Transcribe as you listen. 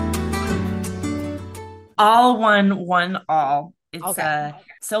All one all. It's Okay. a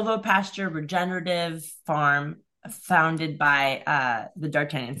silvopasture regenerative farm founded by the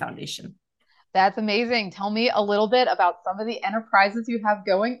D'Artagnan Foundation. That's amazing. Tell me a little bit about some of the enterprises you have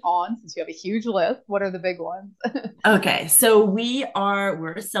going on since you have a huge list. What are the big ones? Okay, so we're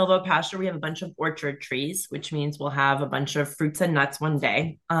a silvopasture. We have a bunch of orchard trees, which means we'll have a bunch of fruits and nuts one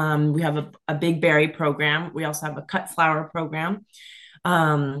day. We have a big berry program. We also have a cut flower program.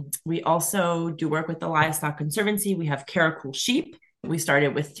 We also do work with the Livestock Conservancy. We have Caracal sheep. We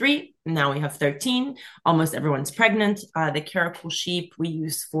started with three, now we have 13. Almost everyone's pregnant. The Caracal sheep we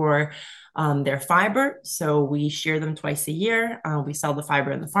use for their fiber. So we shear them twice a year. We sell the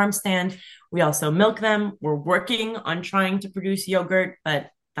fiber in the farm stand. We also milk them. We're working on trying to produce yogurt,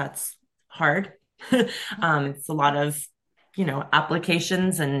 but that's hard. It's a lot of,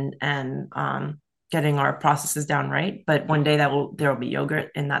 applications and getting our processes down right. But one day there will be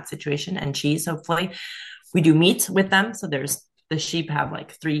yogurt in that situation and cheese, hopefully. We do meat with them. So the sheep have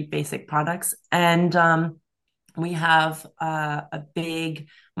like three basic products. And we have a big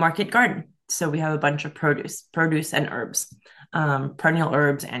market garden. So we have a bunch of produce and herbs, perennial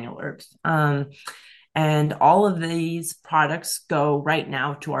herbs, annual herbs. And all of these products go right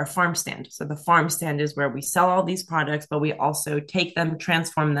now to our farm stand. So the farm stand is where we sell all these products, but we also take them,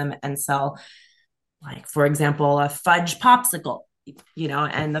 transform them, and sell, like, for example, a fudge popsicle,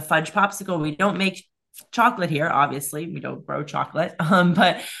 and the fudge popsicle, we don't make chocolate here, obviously. We don't grow chocolate,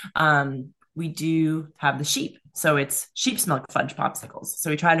 but we do have the sheep. So it's sheep's milk fudge popsicles.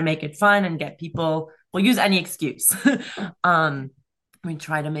 So we try to make it fun and get people, we'll use any excuse. um, we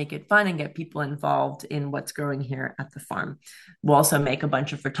try to make it fun and get people involved in what's growing here at the farm. We'll also make a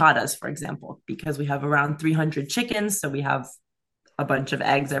bunch of frittatas, for example, because we have around 300 chickens. So we have a bunch of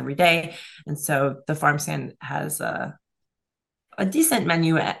eggs every day. And so the farm stand has a decent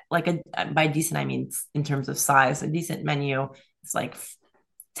menu, by decent, I mean, in terms of size, a decent menu. It's like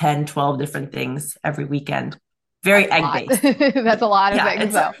 10, 12 different things every weekend. That's Very a egg lot. based. That's a lot of Yeah,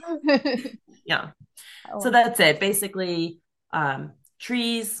 things, though. yeah. So Oh, that's it. Basically,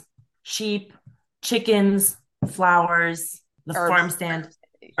 trees, sheep, chickens, flowers, the farm herbs. stand,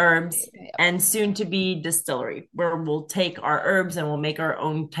 herbs, Yeah. and soon to be distillery, where we'll take our herbs and we'll make our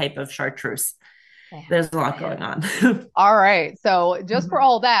own type of chartreuse. There's a lot going on. All right. So just for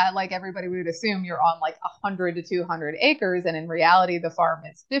all that, like everybody would assume you're on like 100 to 200 acres, and in reality, the farm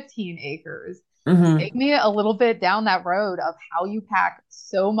is 15 acres. Take Hmm. me a little bit down that road of how you pack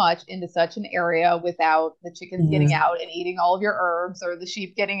so much into such an area without the chickens getting Yeah. out and eating all of your herbs or the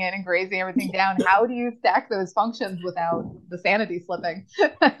sheep getting in and grazing everything down. How do you stack those functions without the sanity slipping?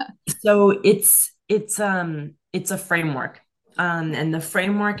 So it's a framework. And the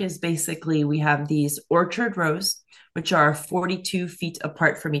framework is basically we have these orchard rows, which are 42 feet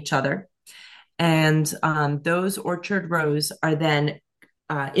apart from each other. And those orchard rows are then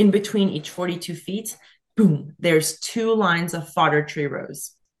in between each 42 feet, boom, there's two lines of fodder tree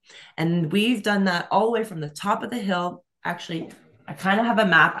rows. And we've done that all the way from the top of the hill. Actually, I kind of have a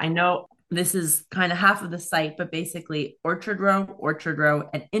map. I know this is kind of half of the site, but basically orchard row,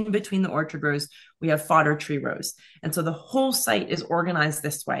 and in between the orchard rows, we have fodder tree rows. And so the whole site is organized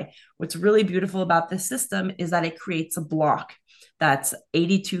this way. What's really beautiful about this system is that it creates a block that's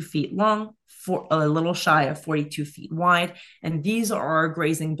 82 feet long, for a little shy of 42 feet wide. And these are our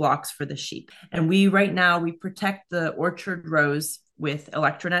grazing blocks for the sheep. And right now, we protect the orchard rows with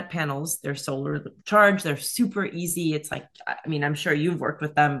electronet panels. They're solar charged. They're super easy. It's like, I mean, I'm sure you've worked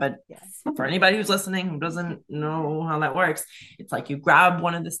with them, but Yeah. for anybody who's listening who doesn't know how that works, it's like you grab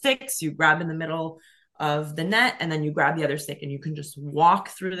one of the sticks, you grab in the middle of the net, and then you grab the other stick and you can just walk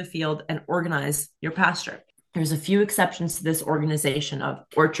through the field and organize your pasture. There's a few exceptions to this organization of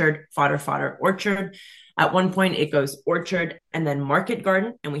orchard, fodder, orchard. At one point, it goes orchard and then market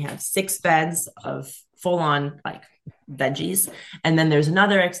garden, and we have 6 beds of full on like veggies. And then there's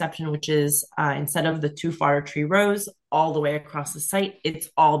another exception, which is instead of the two fodder tree rows all the way across the site, it's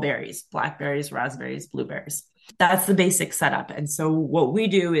all berries, blackberries, raspberries, blueberries. That's the basic setup. And so what we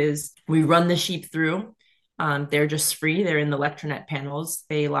do is we run the sheep through. They're just free. They're in the electronet panels.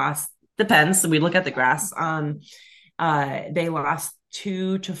 They last, depends. So we look at the grass. They last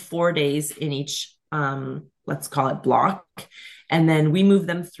 2 to 4 days in each, let's call it block. And then we move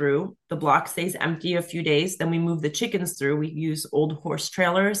them through. The block stays empty a few days. Then we move the chickens through. We use old horse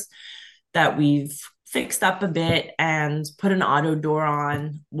trailers that we've fixed up a bit and put an auto door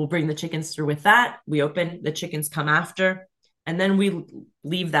on. We'll bring the chickens through with that. We open, the chickens come after, and then we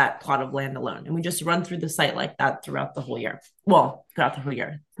leave that plot of land alone. And we just run through the site like that throughout the whole year. Well, throughout the whole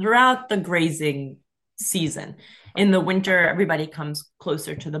year, throughout the grazing season. In the winter, everybody comes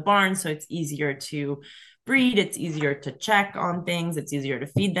closer to the barn, so it's easier to breed, it's easier to check on things, it's easier to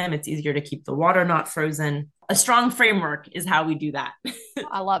feed them, it's easier to keep the water not frozen. A strong framework is how we do that.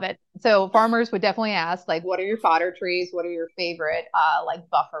 I love it. So farmers would definitely ask, like, what are your fodder trees? What are your favorite, like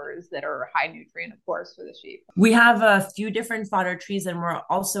buffers that are high nutrient, of course, for the sheep? We have a few different fodder trees, and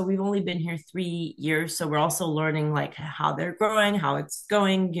we've only been here 3 years, so we're also learning like how they're growing, how it's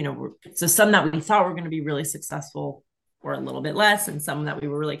going. So some that we thought were going to be really successful were a little bit less, and some that we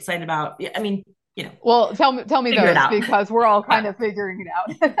were really excited about. Yeah, I mean, Well, tell me figure it those out. because we're all kind Yeah. of figuring it out.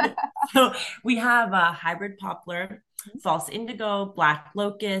 So we have a hybrid poplar, false indigo, black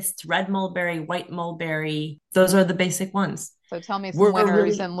locust, red mulberry, white mulberry. Those are the basic ones. So tell me some We're winners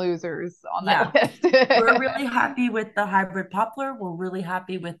really, and losers on that yeah, we're list. really happy with the hybrid poplar. We're really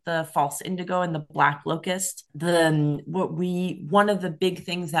happy with the false indigo and the black locust. One of the big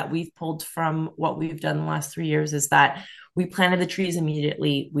things that we've pulled from what we've done the last 3 years is that we planted the trees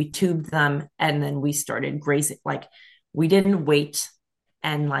immediately, we tubed them, and then we started grazing. Like we didn't wait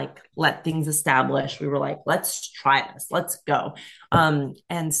and like let things establish. We were like, let's try this, let's go.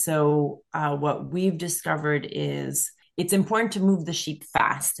 And so what we've discovered is it's important to move the sheep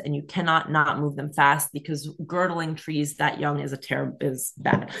fast, and you cannot not move them fast because girdling trees that young is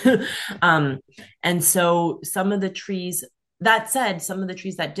bad. um, and so some of the trees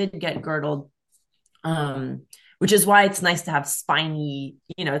that did get girdled, which is why it's nice to have spiny,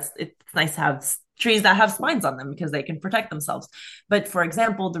 it's nice to have trees that have spines on them because they can protect themselves. But for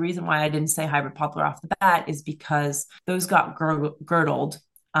example, the reason why I didn't say hybrid poplar off the bat is because those got girdled.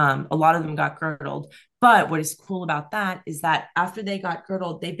 A lot of them got girdled. But what is cool about that is that after they got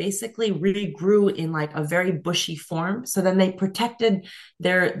girdled, they basically regrew in like a very bushy form. So then they protected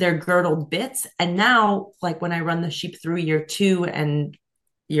their girdled bits. And now, like when I run the sheep through year 2 and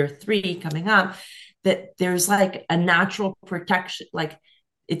year 3 coming up, that there's like a natural protection, like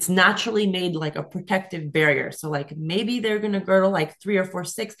it's naturally made like a protective barrier. So like maybe they're going to girdle like 3 or 4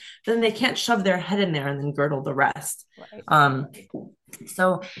 sticks, but then they can't shove their head in there and then girdle the rest. Right.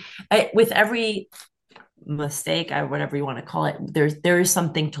 So with every mistake, whatever you want to call it, there is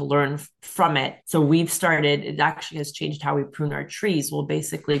something to learn from it. So it actually has changed how we prune our trees. We'll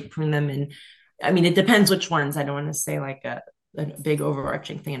basically prune them in, I mean, it depends which ones. I don't want to say like a big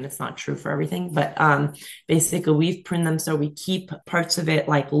overarching thing, and it's not true for everything, but basically we've pruned them so we keep parts of it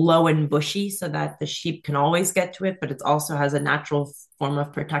like low and bushy so that the sheep can always get to it, but it also has a natural form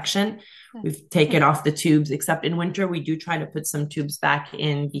of protection. We've taken off the tubes, except in winter we do try to put some tubes back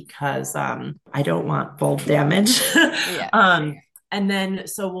in because I don't want bulb damage. Yeah. And then,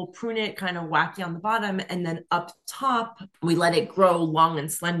 so we'll prune it kind of wacky on the bottom. And then up top, we let it grow long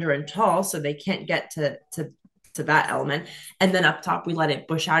and slender and tall so they can't get to that element. And then up top, we let it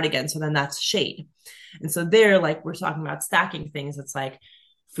bush out again. So then that's shade. And so there, like we're talking about stacking things, it's like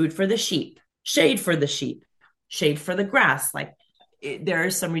food for the sheep, shade for the sheep, shade for the grass. Like there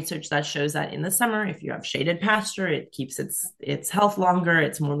is some research that shows that in the summer, if you have shaded pasture, it keeps its health longer,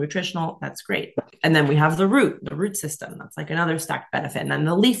 it's more nutritional. That's great. And then we have the root system. That's like another stacked benefit. And then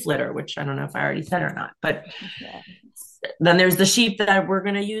the leaf litter, which I don't know if I already said or not, but yeah. Then there's the sheep that we're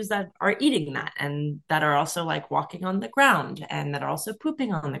going to use that are eating that and that are also like walking on the ground and that are also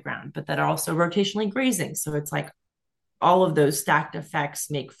pooping on the ground, but that are also rotationally grazing. So it's like all of those stacked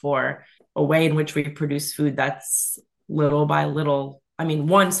effects make for a way in which we produce food that's little by little, I mean,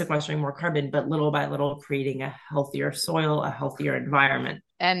 one, sequestering more carbon, but little by little creating a healthier soil, a healthier environment.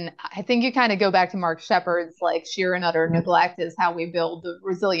 And I think you kind of go back to Mark Shepard's like sheer and utter neglect is how we build the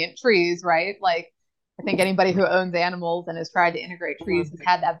resilient trees, right? Like I think anybody who owns animals and has tried to integrate trees has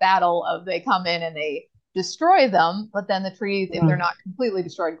had that battle of they come in and they destroy them, but then the trees, if they're not completely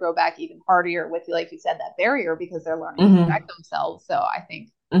destroyed, grow back even hardier with, like you said, that barrier because they're learning to protect themselves. So I think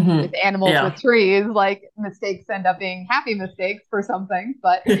with animals, with trees, like mistakes end up being happy mistakes for some things,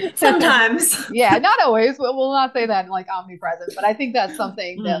 but sometimes, yeah, not always. We'll not say that like omnipresent, but I think that's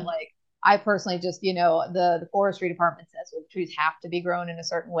something that like I personally just, the forestry department says well, trees have to be grown in a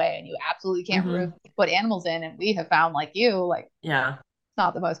certain way and you absolutely can't put animals in. And we have found like it's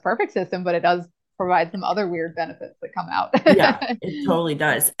not the most perfect system, but it does provide some other weird benefits that come out. Yeah, it totally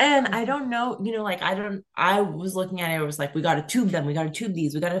does. And I don't know, like, I was looking at it, I was like, we got to tube them. We got to tube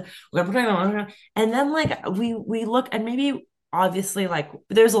these. We got to protect them. And then like, we look and maybe obviously like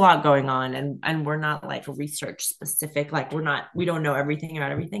there's a lot going on and we're not like research specific, like we don't know everything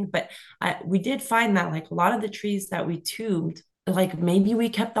about everything, but we did find that like a lot of the trees that we tubed like maybe we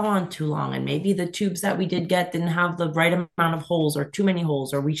kept them on too long, and maybe the tubes that we did get didn't have the right amount of holes or too many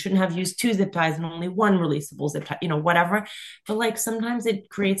holes, or we shouldn't have used two zip ties and only one releasable zip tie, whatever. But like sometimes it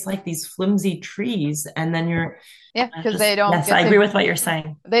creates like these flimsy trees, and then you're Yeah, because just, yes, I agree with what you're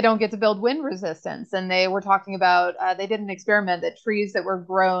saying. they don't get to build wind resistance. And they were talking about they did an experiment that trees that were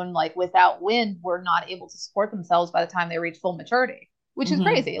grown like without wind were not able to support themselves by the time they reach full maturity, which is Hmm.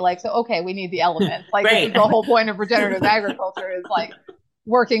 crazy. Like, so okay, we need the elements. Like, this is Great. the whole point of regenerative agriculture is like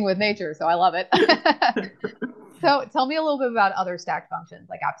working with nature. So I love it. So tell me a little bit about other stack functions.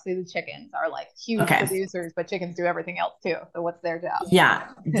 Like, obviously the chickens are like huge Okay. producers, but chickens do everything else too. So what's their job? Yeah,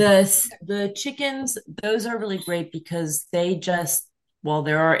 the chickens, those are really great because they just, well,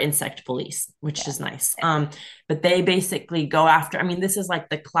 there are insect police, which Yeah. is nice. But they basically go after, I mean, this is like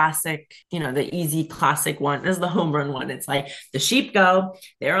the classic, the easy classic one. This is the home run one. It's like the sheep go,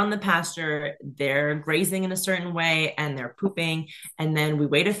 they're on the pasture, they're grazing in a certain way, and they're pooping. And then we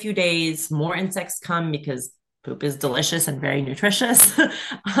wait a few days, more insects come because poop is delicious and very nutritious.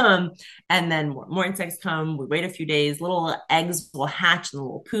 um, and then more insects come. We wait a few days, little eggs will hatch and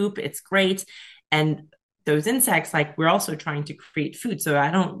little poop. It's great. And those insects, like we're also trying to create food. So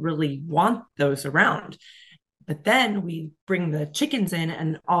I don't really want those around. But then we bring the chickens in,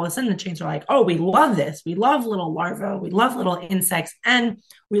 and all of a sudden the chickens are like, oh, we love this. We love little larvae. We love little insects. And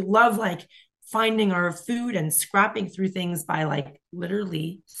we love like finding our food and scrapping through things by like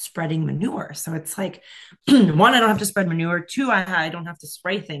literally spreading manure. So it's like, one, I don't have to spread manure. Two, I don't have to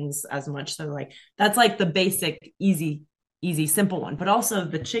spray things as much. So like that's like the basic, easy, simple one. But also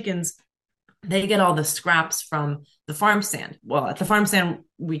the chickens, they get all the scraps from the farm stand. Well, at the farm stand,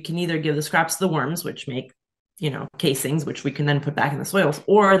 we can either give the scraps to the worms, which make, casings, which we can then put back in the soils,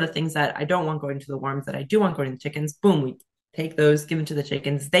 or the things that I don't want going to the worms that I do want going to the chickens, boom, we take those, give them to the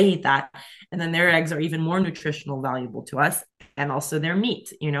chickens, they eat that. And then their eggs are even more nutritional valuable to us. And also their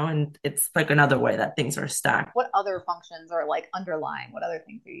meat, and it's like another way that things are stacked. What other functions are like underlying? What other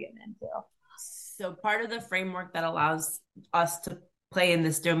things are you getting into? So part of the framework that allows us to play in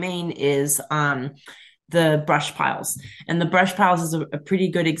this domain is the brush piles. And the brush piles is a pretty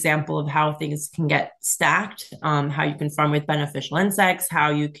good example of how things can get stacked, how you can farm with beneficial insects,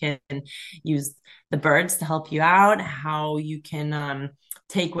 how you can use the birds to help you out, how you can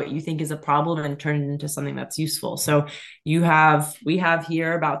take what you think is a problem and turn it into something that's useful. So we have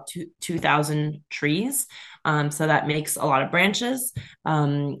here about 2,000 trees. So that makes a lot of branches.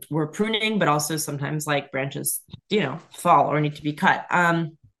 We're pruning, but also sometimes like branches, fall or need to be cut.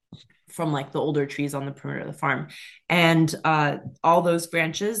 From like the older trees on the perimeter of the farm. And all those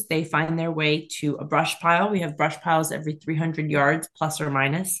branches, they find their way to a brush pile. We have brush piles every 300 yards, plus or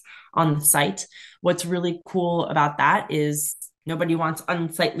minus, on the site. What's really cool about that is nobody wants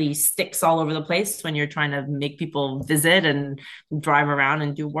unsightly sticks all over the place when you're trying to make people visit and drive around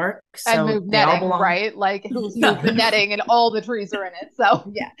and do work. And So move they all netting, belong. right? Like, who's moved the Yeah. netting and all the trees are in it.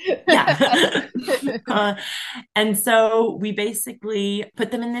 So Yeah. yeah. And so we basically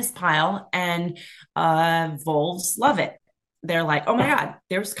put them in this pile, and voles love it. They're like, oh my God,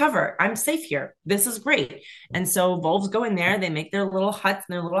 there's cover. I'm safe here. This is great. And so wolves go in there, they make their little huts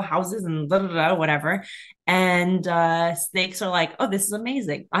and their little houses and blah, blah, blah, whatever. And snakes are like, oh, this is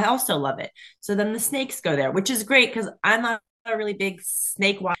amazing. I also love it. So then the snakes go there, which is great because I'm not a really big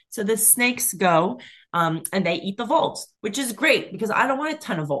snake watcher. So the snakes go, and they eat the voles, which is great because I don't want a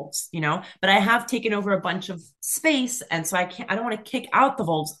ton of voles, but I have taken over a bunch of space. And so I don't want to kick out the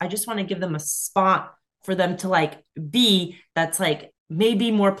voles. I just want to give them a spot for them to like be that's like maybe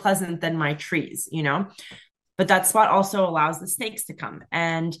more pleasant than my trees, But that spot also allows the snakes to come.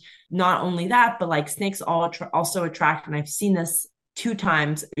 And not only that, but like snakes also attract, and I've seen this two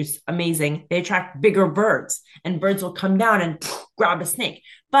times, it's amazing. They attract bigger birds, and birds will come down and grab a snake.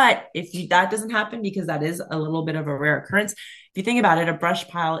 But that doesn't happen because that is a little bit of a rare occurrence. If you think about it, a brush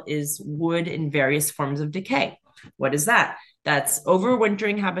pile is wood in various forms of decay. What is that? That's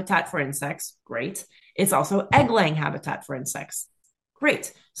overwintering habitat for insects. Great. It's also egg laying habitat for insects.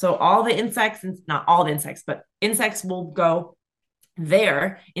 Great. So all the insects, not all the insects, but insects will go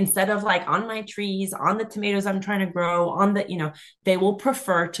there instead of like on my trees, on the tomatoes I'm trying to grow, they will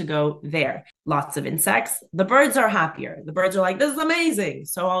prefer to go there. Lots of insects. The birds are happier. The birds are like, this is amazing.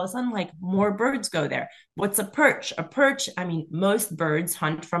 So all of a sudden, like more birds go there. What's a perch? A perch, I mean, most birds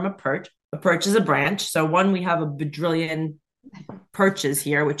hunt from a perch. A perch is a branch. So we have a badrillion perches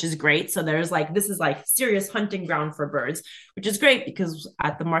here, which is great. So there's like, this is like serious hunting ground for birds, which is great because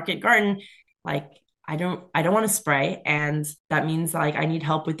at the market garden, like I don't want to spray. And that means like I need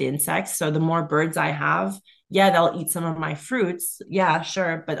help with the insects. So the more birds I have, yeah, they'll eat some of my fruits. Yeah,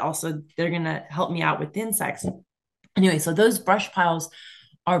 sure. But also they're going to help me out with the insects. Anyway, so those brush piles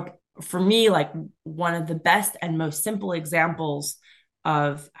are for me like one of the best and most simple examples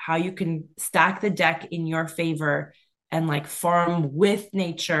of how you can stack the deck in your favor and like farm with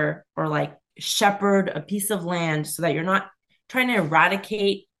nature or like shepherd a piece of land so that you're not trying to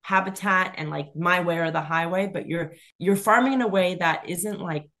eradicate habitat and like my way or the highway, but you're farming in a way that isn't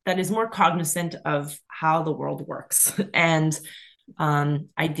like that is more cognizant of how the world works and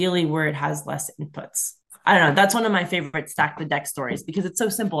ideally where it has less inputs. I don't know. That's one of my favorite stack the deck stories because it's so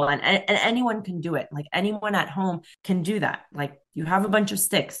simple and anyone can do it. Like anyone at home can do that. Like you have a bunch of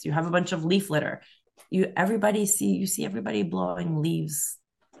sticks, you have a bunch of leaf litter. You see everybody blowing leaves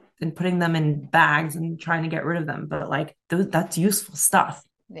and putting them in bags and trying to get rid of them. But like that's useful stuff.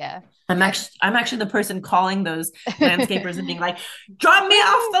 Yeah. I'm actually the person calling those landscapers and being like, drop me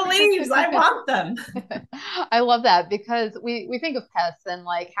off the leaves. I want them. I love that because we think of pests and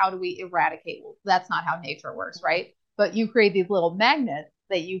like how do we eradicate? Well, that's not how nature works, right? But you create these little magnets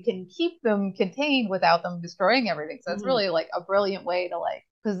that you can keep them contained without them destroying everything. So it's Mhm. really like a brilliant way to like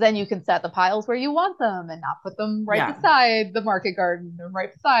because then you can set the piles where you want them and not put them right Yeah. beside the market garden and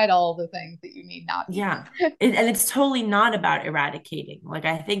right beside all the things that you need not be. Yeah. And it's totally not about eradicating. Like,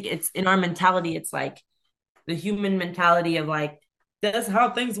 I think it's in our mentality, it's like the human mentality of like, this is how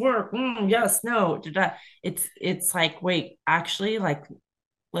things work. Yes, no. Da-da. It's like, wait, actually, like,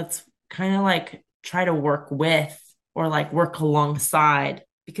 let's kind of like try to work with or like work alongside.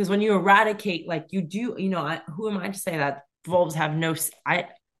 Because when you eradicate, like you do, who am I to say that wolves have no,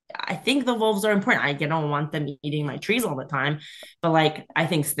 I think the wolves are important. I don't want them eating my trees all the time, but like I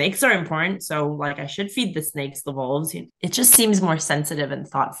think snakes are important. So like I should feed the snakes the wolves. It just seems more sensitive and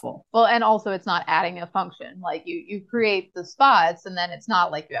thoughtful. Well, and also it's not adding a function. Like you create the spots and then it's not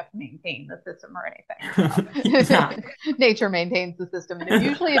like you have to maintain the system or anything. Yeah. So nature maintains the system. And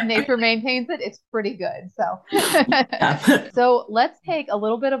usually if nature maintains it, it's pretty good. So Yeah. so let's take a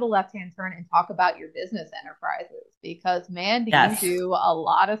little bit of a left-hand turn and talk about your business enterprises because man, do you Yes. do a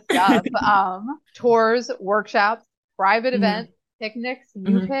lot of stuff. Tours, workshops, private Mhm. events, picnics,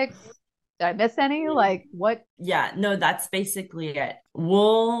 you Mhm. picks. Did I miss any? Like what? Yeah, no, that's basically it.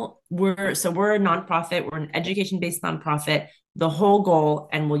 We're a nonprofit, we're an education-based nonprofit. The whole goal,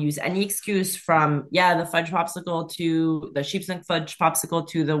 and we'll use any excuse from, yeah, the fudge popsicle to the sheepskin fudge popsicle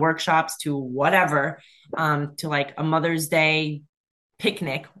to the workshops to whatever, to like a Mother's Day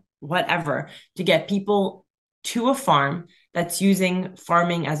picnic, whatever, to get people to a farm that's using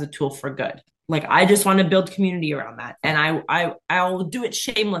farming as a tool for good. Like I just want to build community around that, and I'll do it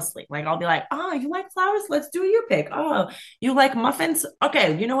shamelessly. Like I'll be like, oh, you like flowers? Let's do your pick. Oh, you like muffins?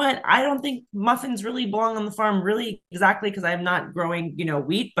 Okay, you know what? I don't think muffins really belong on the farm, really exactly because I'm not growing,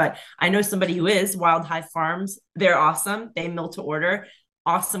 wheat, but I know somebody who is. Wild Hive Farms. They're awesome. They mill to order.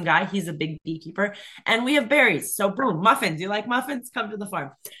 Awesome guy. He's a big beekeeper. And we have berries. So boom, muffins. You like muffins? Come to the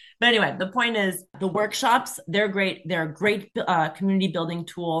farm. But anyway, the point is the workshops, they're great. They're a great community building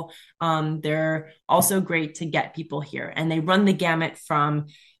tool. They're also great to get people here. And they run the gamut from,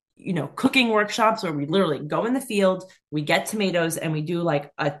 cooking workshops where we literally go in the field, we get tomatoes and we do like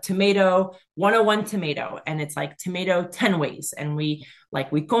a tomato 101 tomato. And it's like tomato 10 ways. And we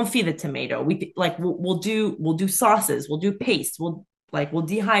confit the tomato. We'll do sauces, we'll do paste, we'll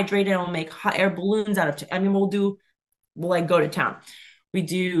dehydrate it and we'll make hot air balloons out of it. I mean, we'll like go to town. We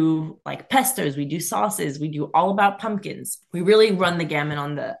do like pestos, we do sauces, we do all about pumpkins. We really run the gamut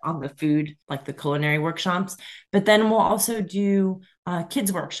on the food, like the culinary workshops. But then we'll also do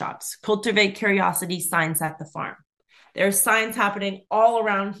kids workshops, cultivate curiosity, science at the farm. There's science happening all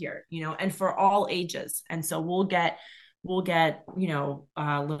around here, and for all ages. And so we'll get little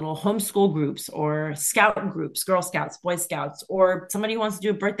homeschool groups or scout groups, Girl Scouts, Boy Scouts, or somebody who wants to do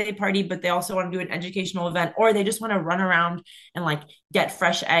a birthday party but they also want to do an educational event, or they just want to run around and like get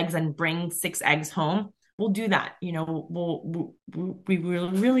fresh eggs and bring 6 eggs home. We'll do that. We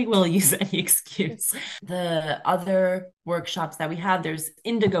really will use any excuse. The other workshops that we have, there's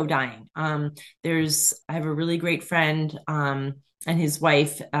indigo dyeing. I have a really great friend, and his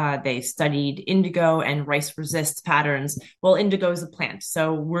wife, they studied indigo and rice resist patterns. Well, indigo is a plant,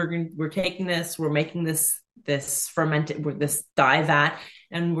 so we're taking this, we're making this fermented with this dye vat,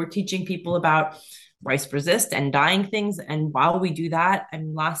 and we're teaching people about rice resist and dyeing things. And while we do that,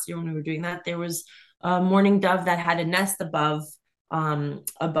 and last year when we were doing that, there was a mourning dove that had a nest above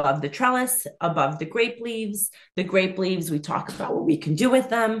the trellis, above the grape leaves. The grape leaves, we talk about what we can do with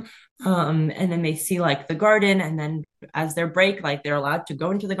them. And then they see like the garden, and then as their break, like they're allowed to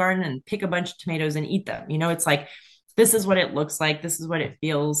go into the garden and pick a bunch of tomatoes and eat them. It's like this is what it looks like, this is what it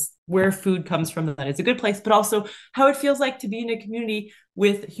feels, where food comes from, that it's a good place, but also how it feels like to be in a community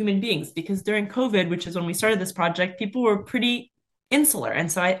with human beings. Because during COVID, which is when we started this project, people were pretty insular.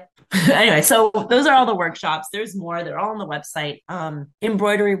 And so I, anyway, so those are all the workshops. There's more, they're all on the website.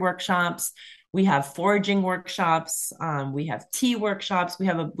 Embroidery workshops. We have foraging workshops. We have tea workshops.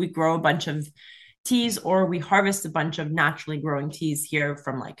 We grow a bunch of teas, or we harvest a bunch of naturally growing teas here,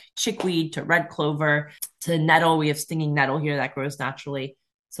 from like chickweed to red clover to nettle. We have stinging nettle here that grows naturally.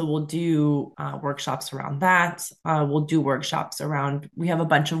 So we'll do workshops around that. We'll do workshops around, we have a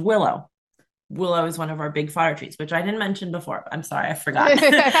bunch of willow. Willow is one of our big fodder trees, which I didn't mention before. I'm sorry, I forgot.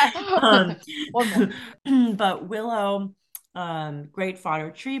 um, One more. but willow, great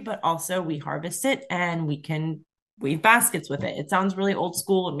fodder tree, but also we harvest it and we can weave baskets with it. It sounds really old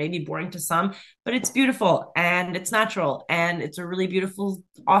school and maybe boring to some, but it's beautiful and it's natural and it's a really beautiful,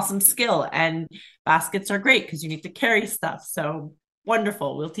 awesome skill. And baskets are great because you need to carry stuff. So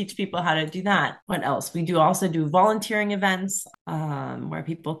wonderful. We'll teach people how to do that. What else? We do also do volunteering events where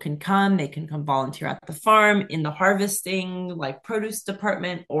people can come. They can come volunteer at the farm in the harvesting, like produce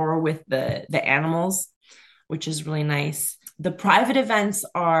department, or with the animals, which is really nice. The private events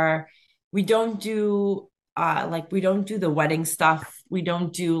are, we don't do we don't do the wedding stuff. We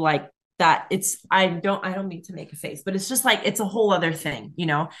don't do like that. It's I don't mean to make a face, but it's just like it's a whole other thing, you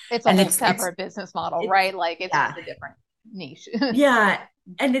know? It's a And whole it's separate business model, it's right? Like it's yeah. just a different niche. Yeah.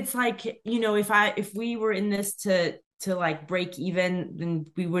 And it's like, if we were in this to like break even, then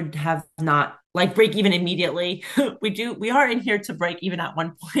we would have not like break even immediately. We are in here to break even at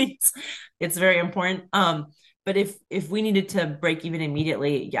one point. It's very important. But if we needed to break even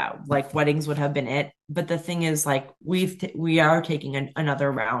immediately, yeah, like weddings would have been it. But the thing is, like we are taking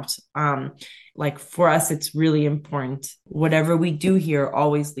another route. Like for us, it's really important. Whatever we do here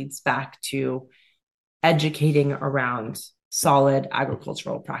always leads back to educating around solid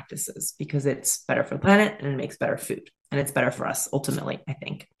agricultural practices, because it's better for the planet and it makes better food and it's better for us ultimately, I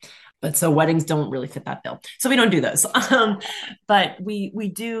think. But so weddings don't really fit that bill, so we don't do those. But we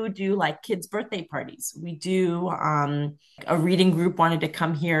do like kids birthday parties. We do a reading group wanted to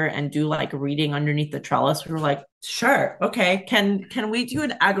come here and do like a reading underneath the trellis. We were like, sure, okay, can we do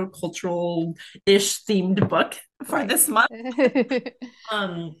an agricultural ish themed book for Right. this month?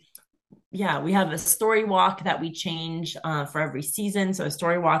 um yeah, we have a story walk that we change for every season. So a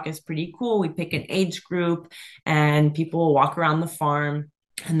story walk is pretty cool. We pick an age group and people will walk around the farm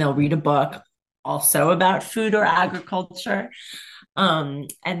and they'll read a book also about food or agriculture. And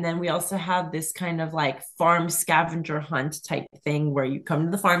then we also have this kind of like farm scavenger hunt type thing where you come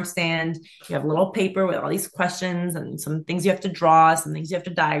to the farm stand, you have a little paper with all these questions and some things you have to draw, some things you have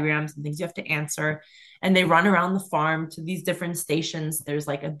to diagram, some things you have to answer. And they run around the farm to these different stations. There's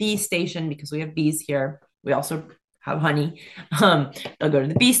like a bee station because we have bees here. We also have honey. They'll go to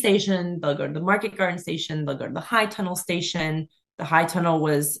the bee station, they'll go to the market garden station, they'll go to the high tunnel station. The high tunnel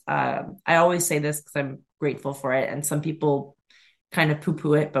was, I always say this because I'm grateful for it. And some people kind of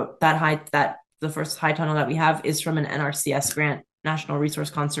poo-poo it, but that the first high tunnel that we have is from an NRCS grant, National Resource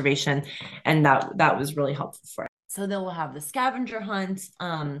Conservation, and that was really helpful for it. So they'll have the scavenger hunt,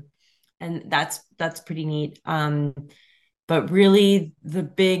 and that's pretty neat. But really, the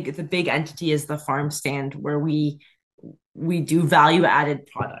big entity is the farm stand where we do value added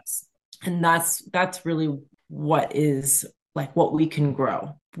products, and that's really what is like what we can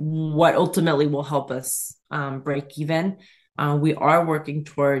grow, what ultimately will help us break even. We are working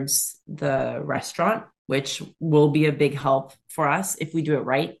towards the restaurant, which will be a big help for us if we do it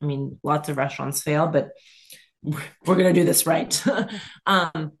right. I mean, lots of restaurants fail, but we're going to do this right.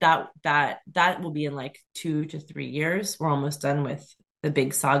 That will be in like 2 to 3 years. We're almost done with the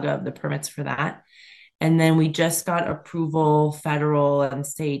big saga of the permits for that. And then we just got approval, federal and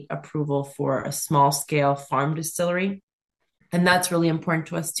state approval, for a small scale farm distillery. And that's really important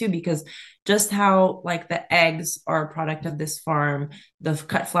to us too, because just how like the eggs are a product of this farm, the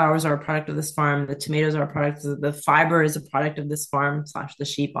cut flowers are a product of this farm, the tomatoes are a product of the fiber is a product of this farm slash the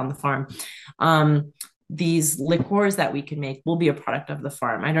sheep on the farm. These liqueurs that we can make will be a product of the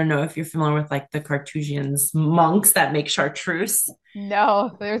farm. I don't know if you're familiar with like the Carthusians monks that make chartreuse.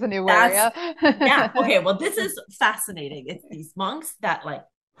 No, there's a new That's area. yeah. Okay. Well, this is fascinating. It's these monks that like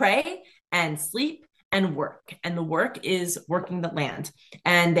pray and sleep and work. And the work is working the land.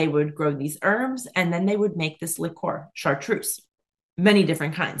 And they would grow these herbs and then they would make this liqueur, chartreuse. many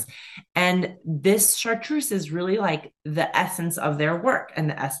different kinds. And this chartreuse is really like the essence of their work and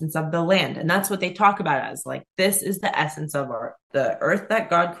the essence of the land. And that's what they talk about as like, this is the essence of the earth that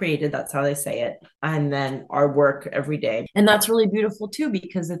God created. That's how they say it. And then our work every day. And that's really beautiful too,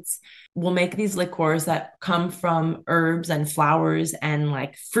 because we'll make these liqueurs that come from herbs and flowers and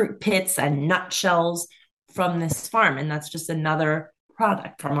like fruit pits and nutshells from this farm. And that's just another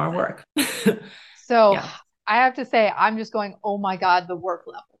product from our work. So Yeah. I have to say, I'm just going, oh my God, the work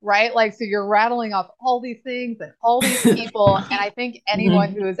level, right? Like, so you're rattling off all these things and all these people. And I think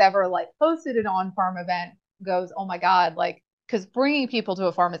anyone Mhm. who has ever like hosted an on farm event goes, oh my God, like, because bringing people to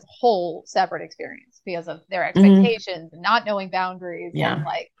a farm is a whole separate experience because of their Mhm. expectations and not knowing boundaries. And Yeah.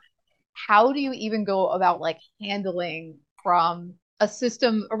 like, how do you even go about like handling from a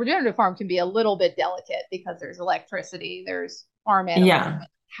system? A regenerative farm can be a little bit delicate because there's electricity, there's farm animals. Yeah.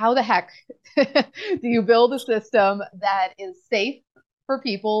 How the heck do you build a system that is safe for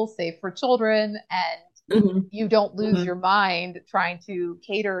people, safe for children, and Mhm. you don't lose Mhm. your mind trying to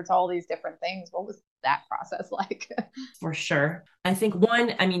cater to all these different things? What was that process like? For sure. I think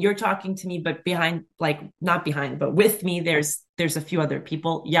one, I mean, you're talking to me, but behind, like not behind, but with me, there's a few other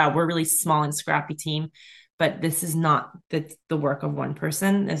people. Yeah, we're a really small and scrappy team, but this is not the work of one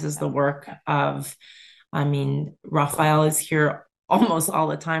person. This is the work of, I mean, Raphael is here almost all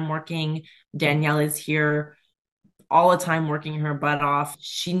the time working. Danielle is here all the time working her butt off.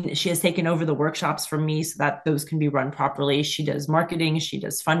 She has taken over the workshops from me so that those can be run properly. She does marketing, she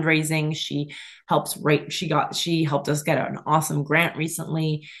does fundraising, she helped us get an awesome grant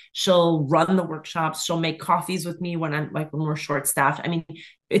recently. She'll run the workshops, she'll make coffees with me when we're short staffed. I mean,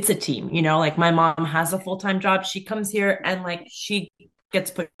 it's a team, like my mom has a full-time job. She comes here and like she gets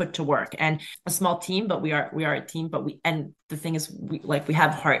put to work, and a small team, but we are a team. But and the thing is, we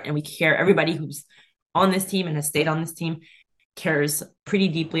have heart and we care. Everybody who's on this team and has stayed on this team cares pretty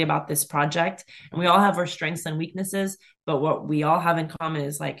deeply about this project. And we all have our strengths and weaknesses, but what we all have in common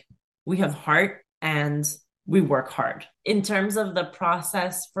is like we have heart and we work hard. In terms of the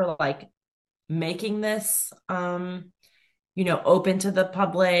process for like making this open to the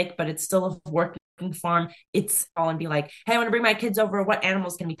public, but it's still a working farm. It's all and be like, hey, I want to bring my kids over. What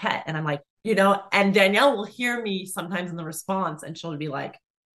animals can we pet? And I'm like, and Danielle will hear me sometimes in the response and she'll be like,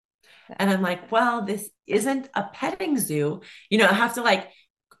 and I'm like, well, this isn't a petting zoo. I have to like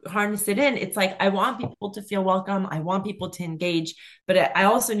harness it in. It's like, I want people to feel welcome. I want people to engage, but I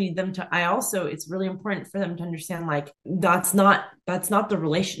also need them to, it's really important for them to understand like, that's not the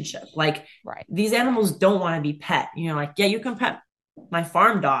relationship. Like Right. these animals don't want to be pet, like, yeah, you can pet my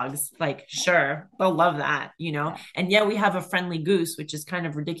farm dogs. Like, sure, they'll love that, Yeah. and yeah, we have a friendly goose, which is kind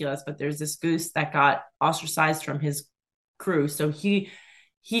of ridiculous, but there's this goose that got ostracized from his crew. So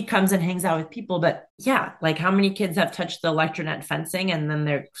he comes and hangs out with people. But yeah, like how many kids have touched the electronet fencing and then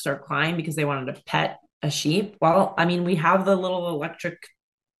they start crying because they wanted to pet a sheep? Well, I mean, we have the little electric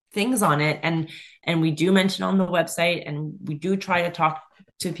things on it, and we do mention on the website, and we do try to talk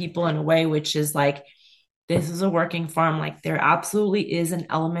to people in a way which is like, this is a working farm. Like there absolutely is an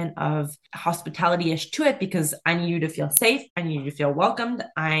element of hospitality-ish to it, because I need you to feel safe. I need you to feel welcomed.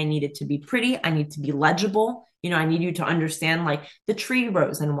 I need it to be pretty. I need to be legible. I need you to understand like the tree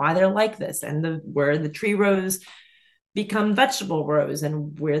rows and why they're like this, and where the tree rows become vegetable rows,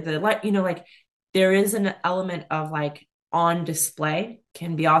 and where like there is an element of like on display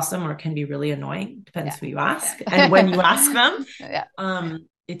can be awesome or can be really annoying, depends who you ask and when you ask them. Yeah.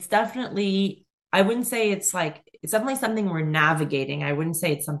 It's definitely, I wouldn't say it's definitely something we're navigating. I wouldn't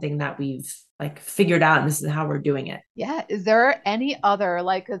say it's something that we've like figured out and this is how we're doing it. Yeah. Is there any other,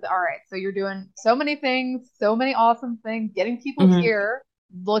 like, because, all right, so you're doing so many things, so many awesome things, getting people Mm-hmm. here,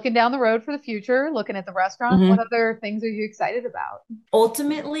 looking down the road for the future, looking at the restaurant. What Mm-hmm. other things are you excited about?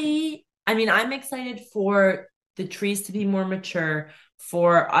 Ultimately, I mean, I'm excited for the trees to be more mature,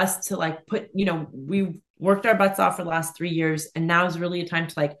 for us to like we worked our butts off for the last 3 years, and now is really a time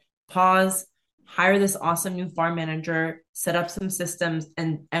to like pause, hire this awesome new farm manager, set up some systems,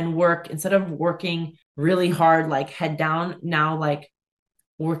 and work instead of working really hard, like head down, now like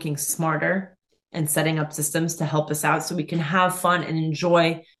working smarter and setting up systems to help us out so we can have fun and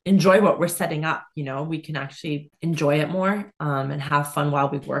enjoy what we're setting up. We can actually enjoy it more, and have fun while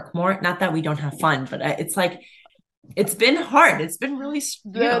we work more. Not that we don't have fun, but it's like it's been hard. It's been really, The it's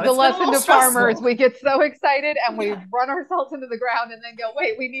been a lesson little to farmers, stressful. we get so excited and we Yeah. run ourselves into the ground and then go,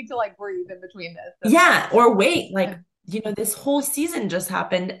 wait, we need to like breathe in between this. And Yeah, or wait, like, like this whole season just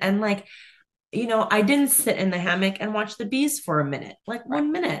happened, and like I didn't sit in the hammock and watch the bees for a minute, like right.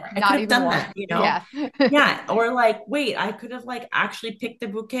 1 minute. I could Not have even done one. that. Yeah. Yeah. Or like, wait, I could have like actually picked the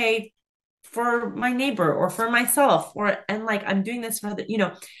bouquet for my neighbor or for myself, or and like I'm doing this for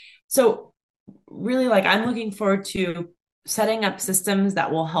the, so really like I'm looking forward to setting up systems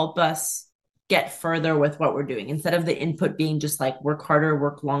that will help us get further with what we're doing instead of the input being just like work harder,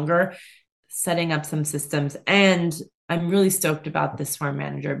 work longer, setting up some systems. And I'm really stoked about this farm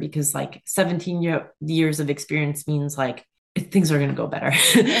manager because like 17 years of experience means like things are going to go better.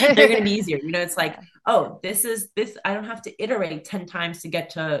 They're going to be easier. It's like, oh, this is this. I don't have to iterate 10 times to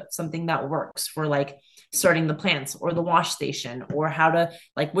get to something that works for like starting the plants or the wash station or how to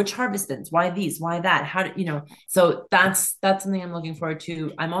like which harvest bins, why these, why that, how to, so that's something I'm looking forward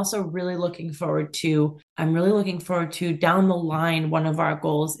to. I'm really looking forward to down the line. One of our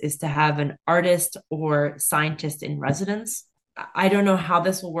goals is to have an artist or scientist in residence. I don't know how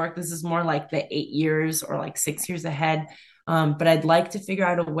this will work. This is more like the 8 years or like 6 years ahead. But I'd like to figure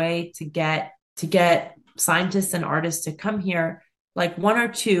out a way to get scientists and artists to come here, like one or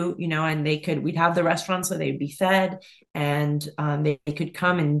two, and we'd have the restaurants so they'd be fed, and they could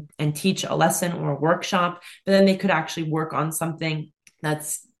come and teach a lesson or a workshop, but then they could actually work on something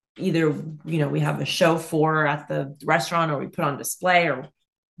that's either, we have a show for at the restaurant or we put on display or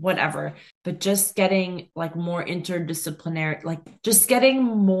whatever, but just getting like more interdisciplinary, like just getting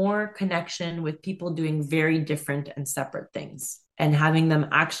more connection with people doing very different and separate things and having them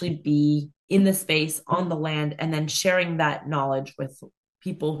actually be in the space on the land and then sharing that knowledge with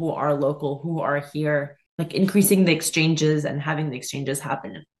people who are local, who are here, like increasing the exchanges and having the exchanges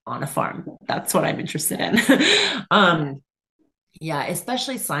happen on a farm. That's what I'm interested in. Yeah,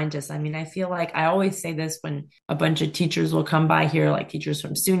 especially scientists. I mean, I feel like I always say this when a bunch of teachers will come by here, like teachers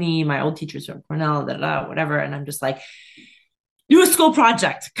from SUNY, my old teachers from Cornell, whatever. And I'm just like, do a school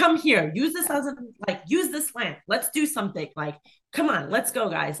project. Come here. Use this as a like use this land. Let's do something. Like, come on, let's go,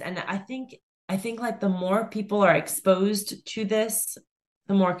 guys. And I think like the more people are exposed to this,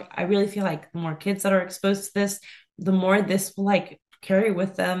 the more I really feel like the more kids that are exposed to this, the more this will like carry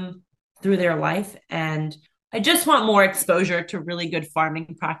with them through their life. And I just want more exposure to really good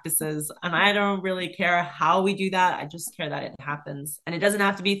farming practices. And I don't really care how we do that. I just care that it happens. And it doesn't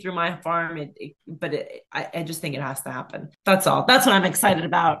have to be through my farm, I just think it has to happen. That's all. That's what I'm excited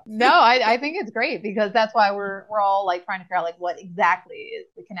about. No, I think it's great because that's why we're all like trying to figure out like what exactly is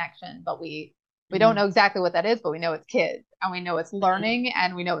the connection, but we don't know exactly what that is, but we know it's kids and we know it's learning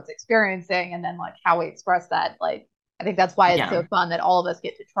and we know it's experiencing, and then like how we express that. Like I think that's why it's so Yeah. fun that all of us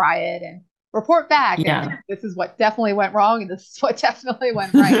get to try it and report back and Yeah. this is what definitely went wrong and this is what definitely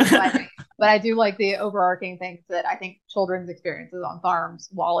went right. But I do like the overarching things that I think children's experiences on farms,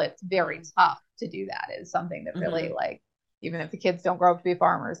 while it's very tough to do that, is something that really Mhm. like even if the kids don't grow up to be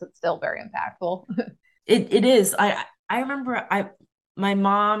farmers, it's still very impactful. It is. I remember my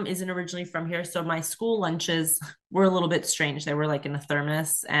mom isn't originally from here, so my school lunches were a little bit strange. They were like in a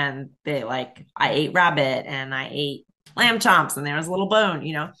thermos, and I ate rabbit and I ate lamb chops, and there was a little bone.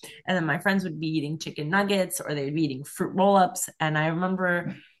 And then my friends would be eating chicken nuggets or they would be eating fruit roll-ups. And I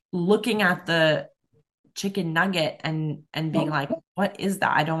remember looking at the chicken nugget and being like, what is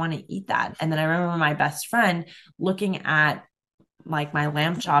that? I don't want to eat that. And then I remember my best friend looking at like my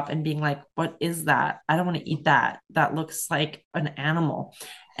lamb chop and being like, what is that? I don't want to eat that. That looks like an animal.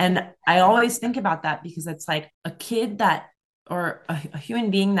 And I always think about that because it's like a kid that, or a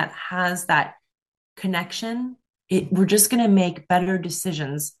human being that has that connection. We're just going to make better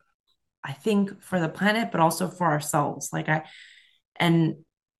decisions, I think, for the planet, but also for ourselves. And,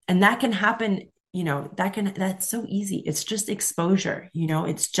 and that can happen, that's so easy. It's just exposure,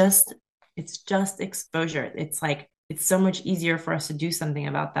 it's just exposure. It's like, it's so much easier for us to do something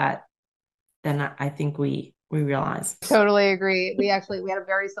about that than I think we realize. Totally agree. We had a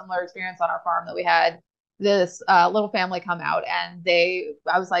very similar experience on our farm that we had this little family come out and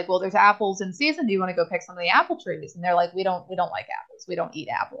I was like, well, there's apples in season. Do you want to go pick some of the apple trees? And they're like, we don't like apples. We don't eat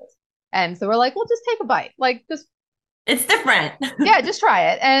apples. And so we're like, well, just take a bite. Like just It's different. yeah, just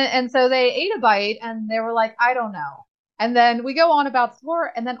try it. And so they ate a bite and they were like, I don't know. And then we go on about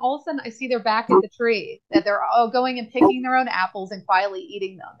tour, and then all of a sudden I see they're back at the tree, that they're all going and picking their own apples and quietly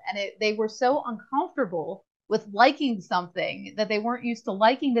eating them. And they were so uncomfortable with liking something that they weren't used to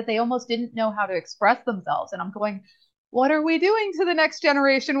liking that they almost didn't know how to express themselves. And I'm going, what are we doing to the next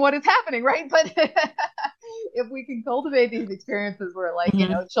generation? What is happening, right? But if we can cultivate these experiences where like,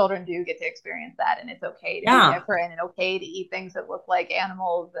 Mhm. children do get to experience that and it's okay to be Yeah. different and okay to eat things that look like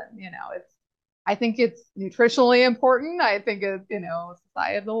animals, and I think it's nutritionally important. I think it's,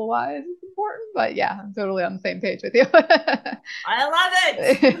 societal wise it's important, but yeah, I'm totally on the same page with you. I love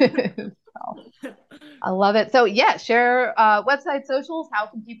it. So, I love it. So yeah, share website, socials. How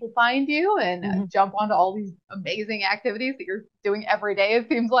can people find you and Mhm. jump onto all these amazing activities that you're doing every day? It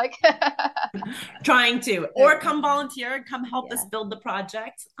seems like. Trying to, or come volunteer, come help us Yeah. build the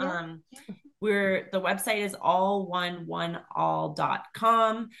project. Yeah. The website is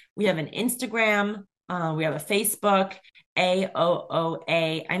all11all.com. We have an Instagram, we have a Facebook,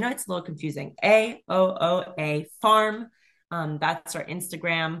 AOOA. I know it's a little confusing. AOOA Farm. That's our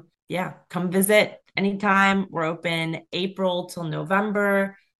Instagram. Yeah, come visit anytime. We're open April till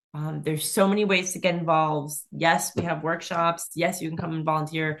November. There's so many ways to get involved. Yes, we have workshops. Yes, you can come and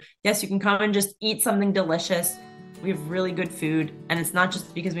volunteer. Yes, you can come and just eat something delicious. We have really good food. And it's not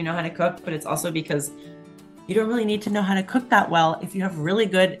just because we know how to cook, but it's also because you don't really need to know how to cook that well if you have really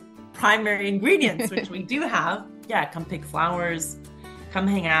good primary ingredients, which we do have. Yeah, come pick flowers, come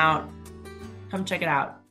hang out, come check it out.